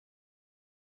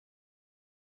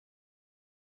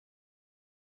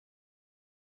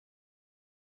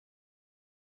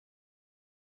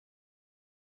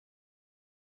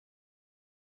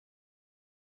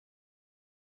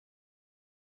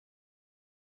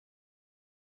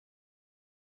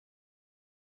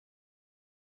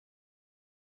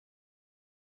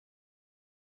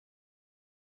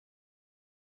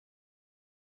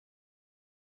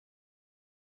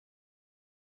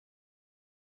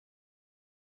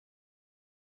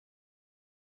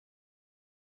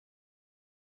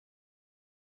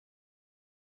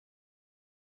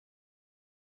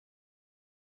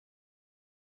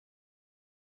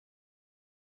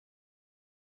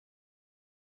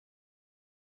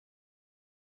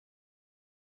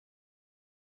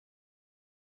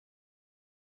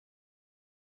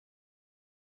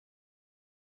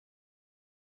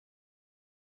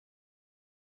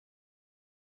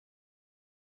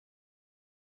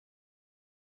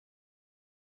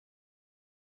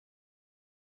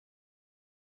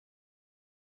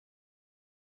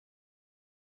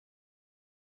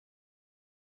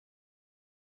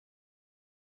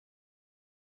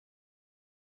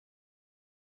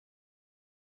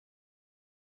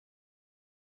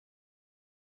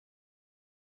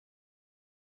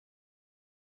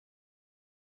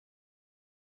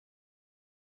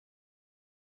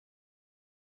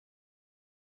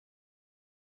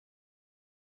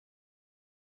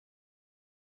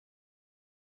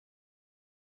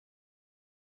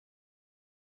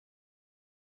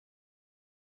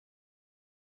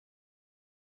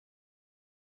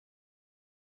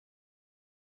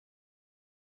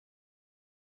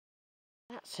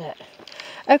That's it.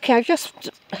 Okay, I've just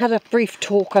had a brief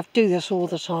talk. I do this all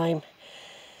the time.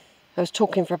 I was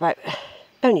talking for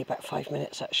only about 5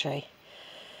 minutes actually.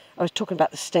 I was talking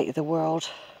about the state of the world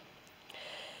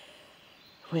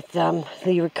with the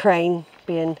Ukraine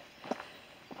being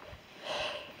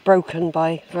broken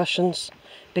by Russians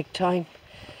big time.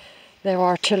 Their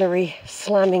artillery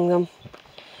slamming them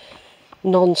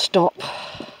non-stop.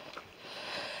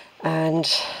 And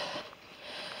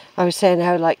I was saying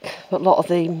how like a lot of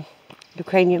the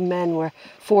Ukrainian men were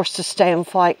forced to stay and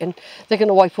fight, and they're going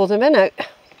to wipe all the men out.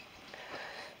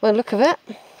 By the look of it,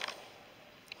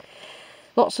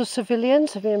 lots of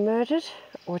civilians are being murdered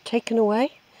or taken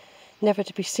away, never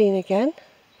to be seen again.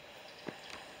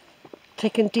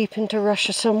 Taken deep into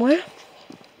Russia somewhere.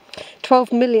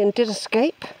 12 million did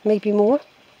escape, maybe more.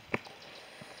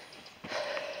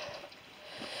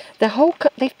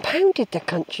 They've pounded the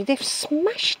country, they've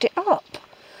smashed it up.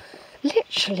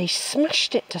 Literally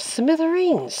smashed it to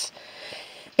smithereens.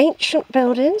 Ancient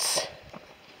buildings,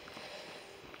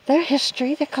 their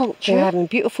history, their culture. They're having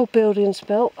beautiful buildings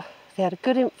built. They had a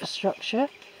good infrastructure,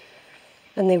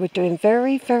 and they were doing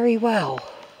very, very well.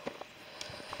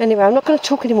 Anyway, I'm not going to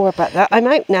talk any more about that. I'm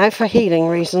out now for healing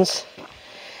reasons.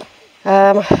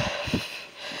 I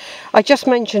just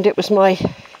mentioned it was my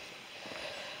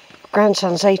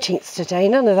grandson's 18th today.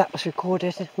 None of that was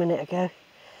recorded a minute ago.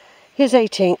 His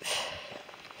 18th.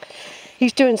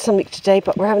 He's doing something today,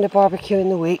 but we're having a barbecue in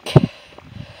the week.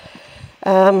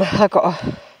 I've got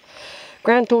a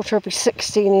granddaughter will be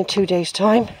 16 in 2 days'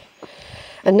 time.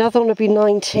 Another one will be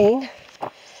 19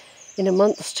 in a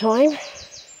month's time.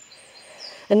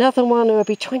 Another one will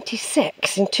be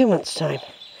 26 in 2 months' time.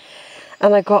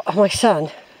 And I got my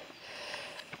son.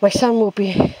 My son will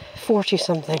be 40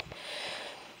 something.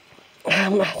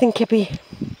 I think he'll be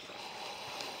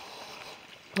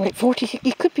like 40.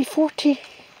 He could be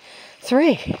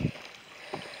 43.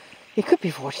 He could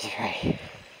be 43.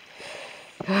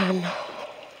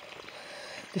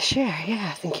 This year, yeah,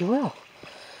 I think he will.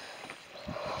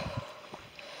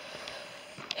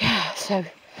 Yeah, so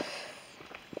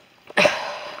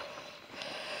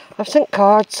I've sent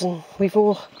cards and we've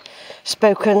all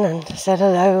spoken and said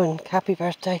hello and happy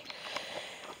birthday.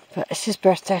 But it's his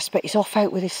birthday, but he's off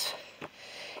out with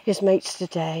his mates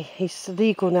today. He's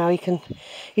legal now,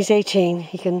 he's 18,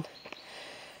 he can,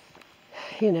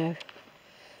 you know,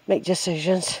 make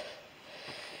decisions.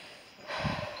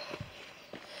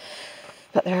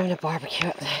 But they're having a barbecue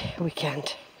at the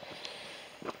weekend,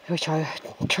 which I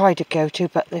tried to go to,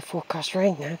 but they forecast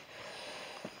rain now.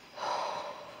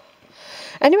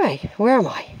 Anyway, where am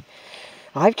I?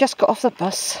 I've just got off the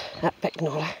bus at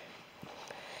Bicknoller,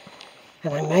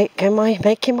 and I'm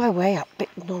making my way up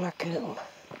Bicknoller Combe.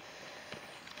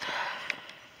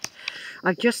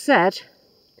 I've just said,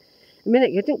 a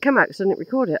minute, it didn't come out because I didn't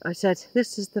record it. I said,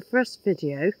 this is the first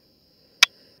video,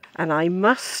 and I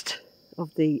must,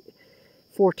 of the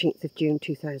 14th of June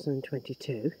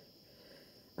 2022,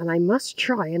 and I must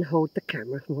try and hold the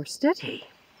camera more steady.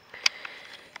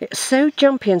 It's so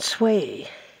jumpy and swayy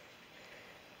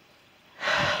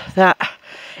that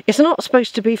it's not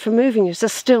supposed to be for moving, it's a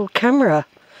still camera.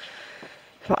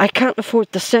 But I can't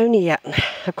afford the Sony yet.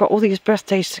 I've got all these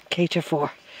birthdays to cater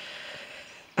for.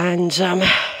 And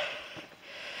I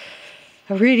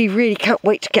really, really can't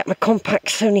wait to get my compact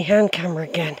Sony hand camera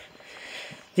again.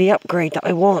 The upgrade that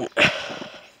I want.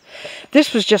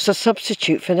 This was just a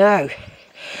substitute for now.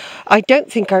 I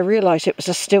don't think I realised it was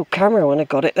a still camera when I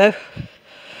got it though.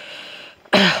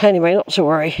 Anyway, not to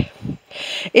worry.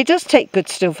 It does take good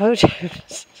still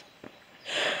photos.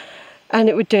 And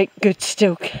it would take good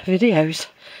still videos.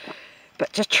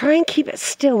 But to try and keep it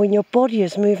still when your body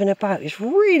is moving about is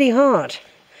really hard.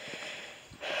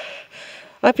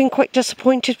 I've been quite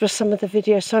disappointed with some of the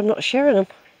videos, so I'm not sharing them.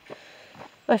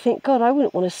 I think, God, I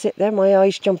wouldn't want to sit there, my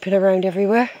eyes jumping around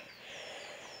everywhere.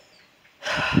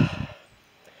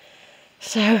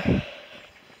 So,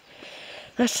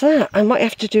 that's that. I might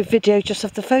have to do a video just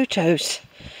of the photos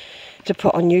to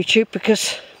put on YouTube,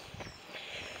 because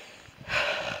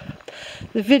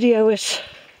the video is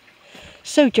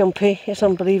so jumpy, it's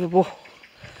unbelievable.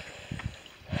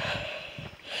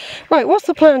 Right, what's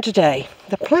the plan today?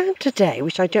 The plan today,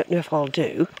 which I don't know if I'll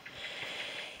do,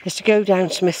 is to go down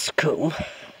Smith's Combe,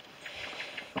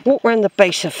 walk around the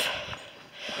base of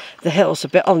the hills a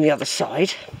bit on the other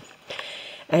side,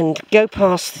 and go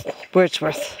past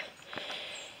Wordsworth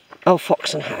Old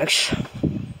Foxton House,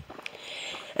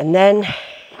 and then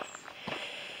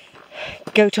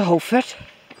go to Holford,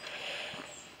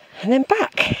 and then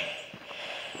back.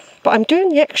 But I'm doing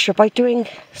the extra by doing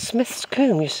Smith's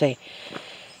Combe, you see.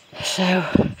 So,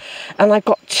 and I've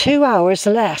got 2 hours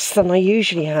less than I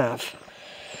usually have.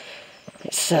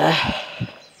 It's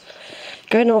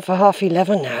going on for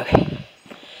 11:30 now.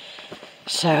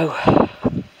 So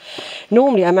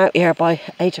normally I'm out here by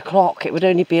 8 o'clock. It would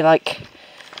only be like,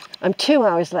 I'm 2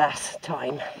 hours less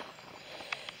time.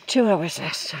 2 hours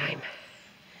less time.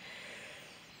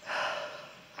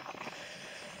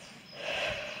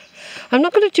 I'm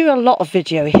not going to do a lot of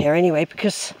video here anyway,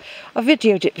 because I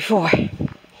videoed it before.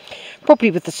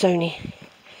 Probably with the Sony.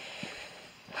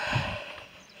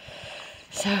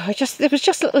 So it was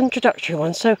just a little introductory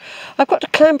one. So I've got to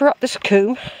clamber up this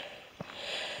combe.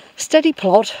 Steady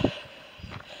plod.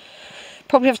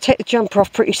 Probably have to take the jumper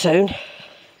off pretty soon.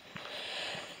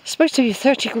 It's supposed to be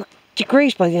 30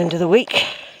 degrees by the end of the week.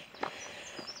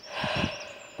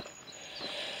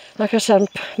 Like I said,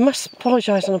 I must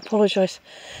apologise and apologise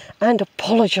and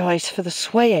apologise for the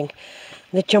swaying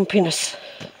and the jumpiness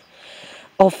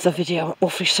of the video. I'm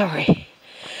awfully sorry.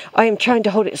 I am trying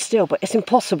to hold it still, but it's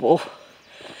impossible.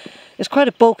 It's quite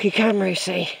a bulky camera, you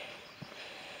see.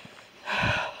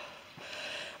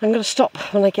 I'm going to stop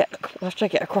after I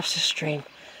get across the stream.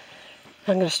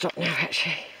 I'm going to stop now,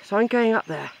 actually. So I'm going up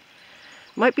there.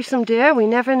 Might be some deer, we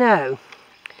never know.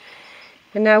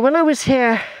 And now, when I was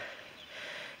here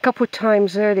a couple of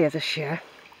times earlier this year,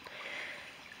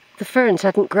 the ferns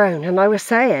hadn't grown, and I was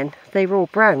saying they were all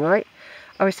brown, right?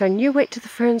 I was saying, you wait till the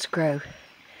ferns grow.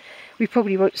 We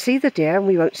probably won't see the deer, and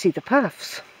we won't see the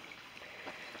paths.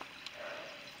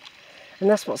 And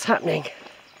that's what's happening.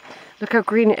 Look how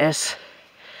green it is.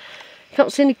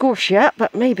 Can't see any gorse yet,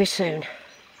 but maybe soon.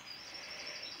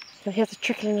 You can hear the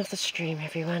trickling of the stream,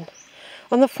 everyone.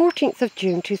 On the 14th of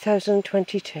June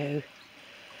 2022.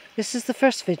 This is the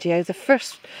first video.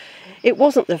 It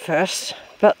wasn't the first,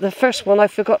 but the first one I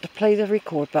forgot to play the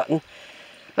record button.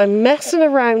 I'm messing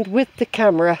around with the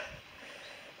camera.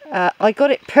 I got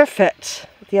it perfect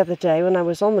the other day when I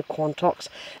was on the Quantox.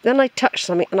 Then I touched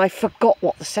something and I forgot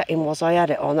what the setting was I had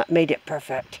it on. That made it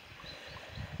perfect.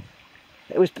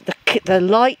 It was the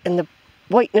light and the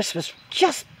whiteness was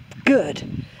just good.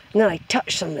 And then I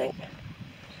touched something.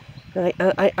 And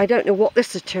I don't know what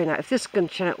this is turn out. If this is going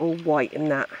to turn out all white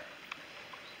and that.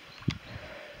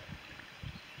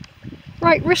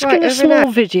 Right, risking a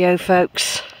small video,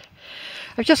 folks.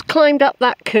 I've just climbed up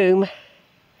that combe.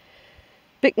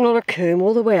 Bicknoller combe,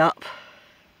 all the way up.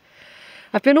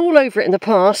 I've been all over it in the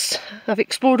past. I've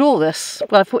explored all this.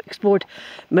 Well, I've explored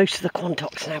most of the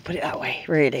Quantox now, put it that way,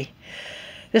 really.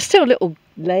 There's still little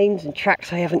lanes and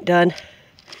tracks I haven't done.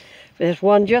 There's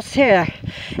one just here.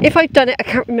 If I've done it, I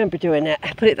can't remember doing it,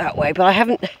 put it that way, but I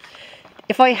haven't.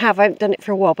 If I haven't done it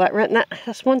for a while, but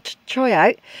that's one to try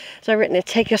out. So I've written it,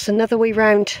 take us another way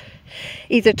round,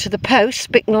 either to the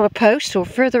post, Bicknoller post, or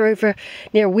further over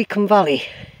near Combe Valley.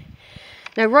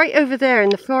 Now right over there in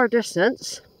the far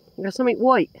distance, there's something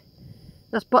white.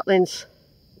 That's butlins.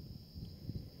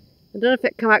 I don't know if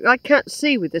it come out. I can't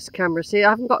see with this camera, see, I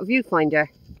haven't got a viewfinder.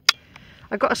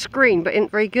 I've got a screen, but it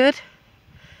isn't very good.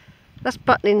 That's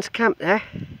butlins camp there.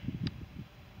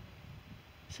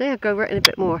 See, I'll go right in a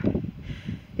bit more.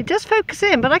 It does focus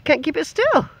in, but I can't keep it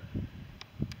still.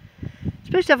 It's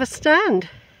supposed to have a stand.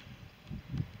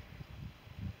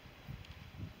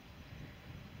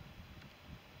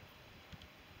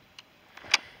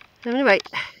 Anyway,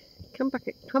 come back,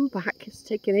 it's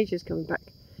taking ages coming back.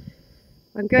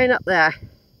 I'm going up there,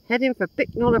 heading for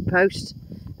Bicknoller Post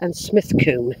and Smith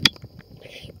Combe.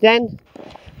 Then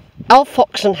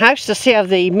Alfoxen House to see how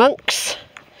the monks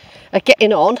are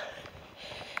getting on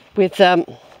with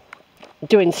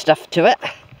doing stuff to it.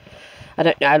 I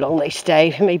don't know how long they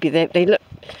stay. Maybe they didn't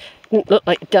look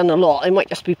like they've done a lot. They might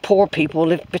just be poor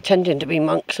people pretending to be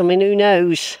monks. I mean, who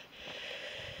knows?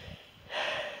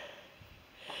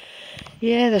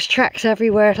 Yeah, there's tracks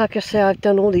everywhere. Like I say, I've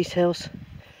done all these hills.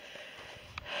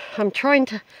 I'm trying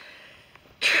to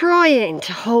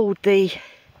hold this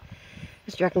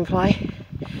dragonfly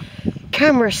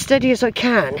camera steady as I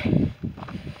can.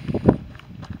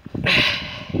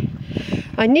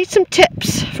 I need some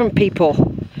tips from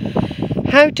people.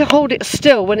 How to hold it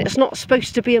still when it's not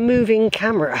supposed to be a moving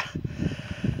camera.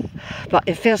 But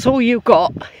if that's all you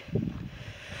got,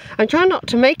 I'm trying not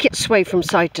to make it sway from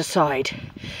side to side.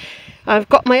 I've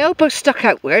got my elbow stuck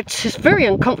outwards. It's very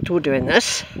uncomfortable doing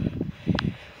this.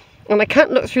 And I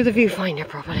can't look through the viewfinder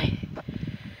properly.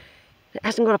 It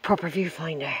hasn't got a proper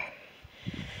viewfinder.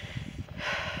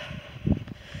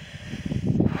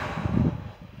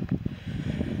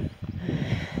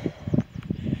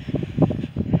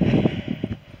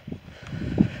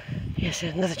 Yes,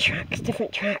 there's another track,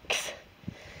 different tracks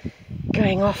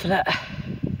going off that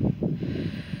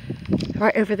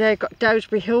Right over there, got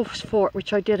Dowsbury Hills Fort,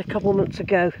 which I did a couple months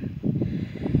ago.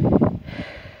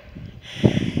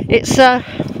 It's a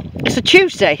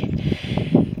Tuesday.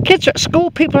 Kids are at school,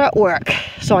 people are at work,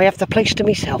 so I have the place to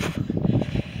myself.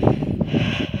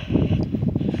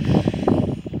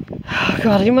 Oh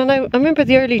God, I remember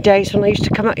the early days when I used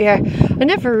to come out here. I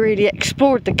never really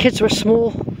explored. The kids were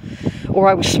small, or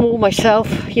I was small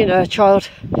myself, you know, a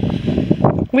child.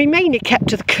 We mainly kept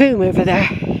to the Combe over there.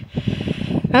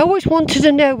 I always wanted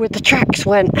to know where the tracks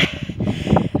went,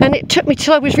 and it took me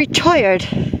till I was retired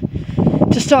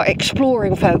to start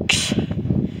exploring, folks.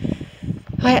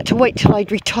 I had to wait till I'd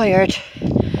retired.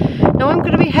 Now I'm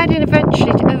going to be heading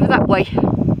eventually over that way.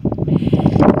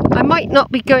 I might not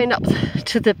be going up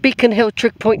to the Beacon Hill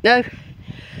trig point now.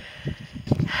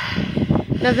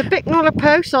 Now the Bicknoller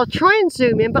post, I'll try and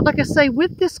zoom in, but like I say,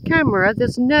 with this camera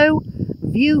there's no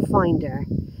viewfinder.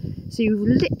 So you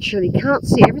literally can't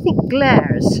see, everything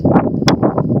glares.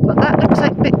 But that looks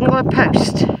like Bicknoller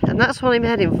post, and that's what I'm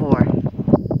heading for.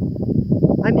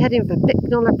 I'm heading for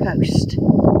Bicknoller post.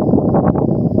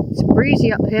 It's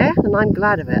breezy up here, and I'm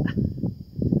glad of it.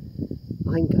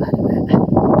 I'm glad of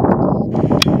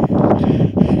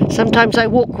it. Sometimes I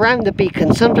walk round the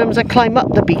beacon, sometimes I climb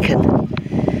up the beacon.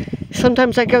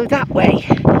 Sometimes I go that way,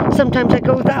 sometimes I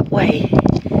go that way.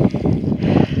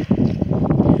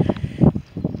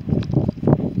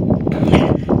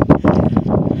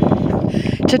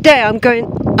 Today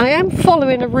I am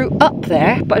following a route up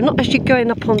there, but I'm not actually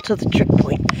going up onto the trig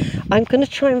point. I'm going to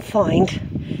try and find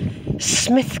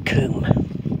Combe.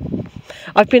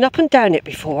 I've been up and down it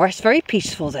before. It's very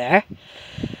peaceful there,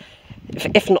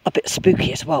 if not a bit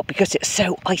spooky as well, because it's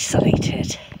so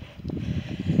isolated.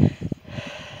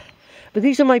 But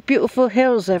these are my beautiful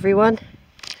hills, everyone.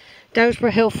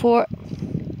 Dowsbury Hill Fort,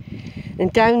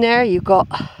 and down there you've got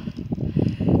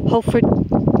Holford.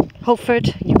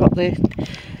 You've got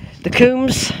the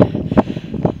Combes,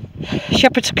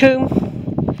 Shepherd's Combe,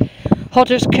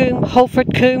 Hodder's Combe,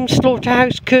 Holford Combe,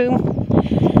 Slaughterhouse Combe.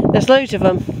 There's loads of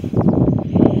them,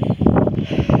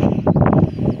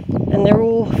 and they're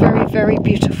all very, very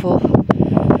beautiful.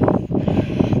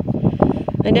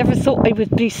 I never thought I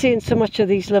would be seeing so much of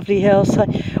these lovely hills.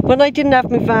 When I didn't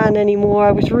have my van anymore,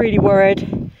 I was really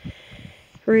worried.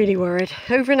 Really worried.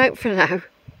 Over and out for now.